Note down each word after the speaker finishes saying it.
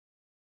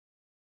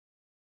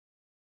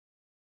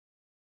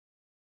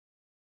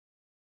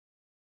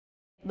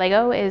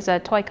Lego is a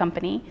toy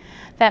company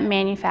that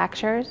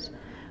manufactures.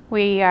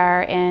 We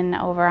are in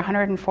over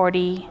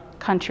 140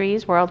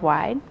 countries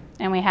worldwide,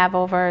 and we have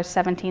over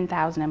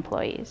 17,000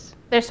 employees.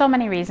 There's so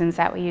many reasons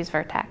that we use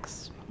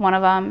Vertex. One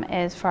of them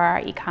is for our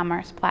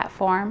e-commerce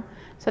platform,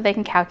 so they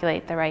can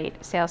calculate the right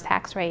sales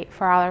tax rate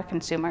for all our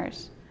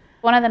consumers.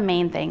 One of the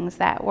main things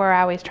that we're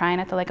always trying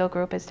at the Lego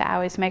Group is to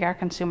always make our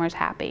consumers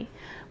happy.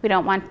 We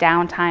don't want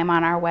downtime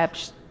on our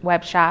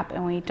web shop,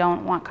 and we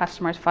don't want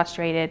customers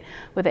frustrated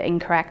with the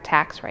incorrect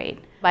tax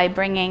rate. By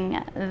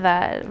bringing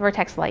the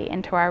Vertex Lite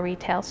into our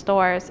retail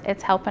stores,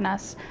 it's helping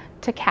us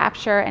to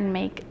capture and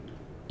make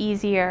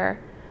easier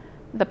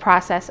the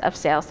process of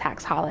sales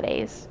tax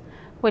holidays,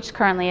 which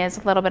currently is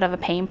a little bit of a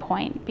pain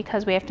point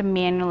because we have to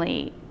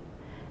manually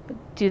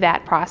do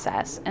that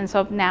process. And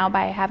so now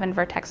by having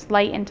Vertex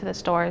Lite into the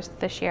stores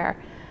this year,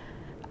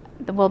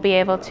 we'll be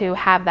able to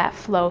have that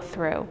flow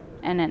through,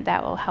 and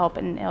that will help,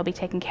 and it'll be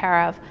taken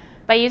care of.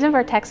 By using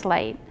Vertex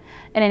Lite,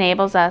 it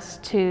enables us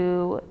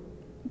to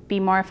be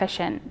more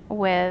efficient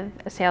with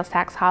sales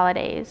tax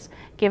holidays,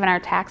 giving our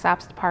tax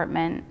ops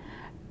department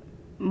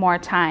more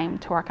time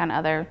to work on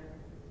other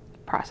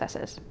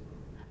processes.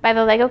 By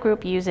the Lego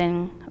Group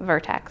using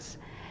Vertex,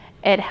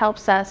 it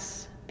helps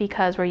us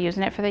because we're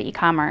using it for the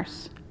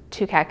e-commerce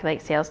to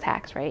calculate sales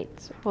tax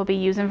rates. We'll be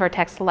using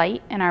Vertex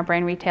Lite in our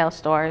Brain retail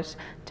stores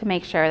to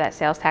make sure that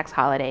sales tax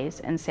holidays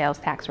and sales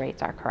tax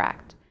rates are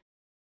correct.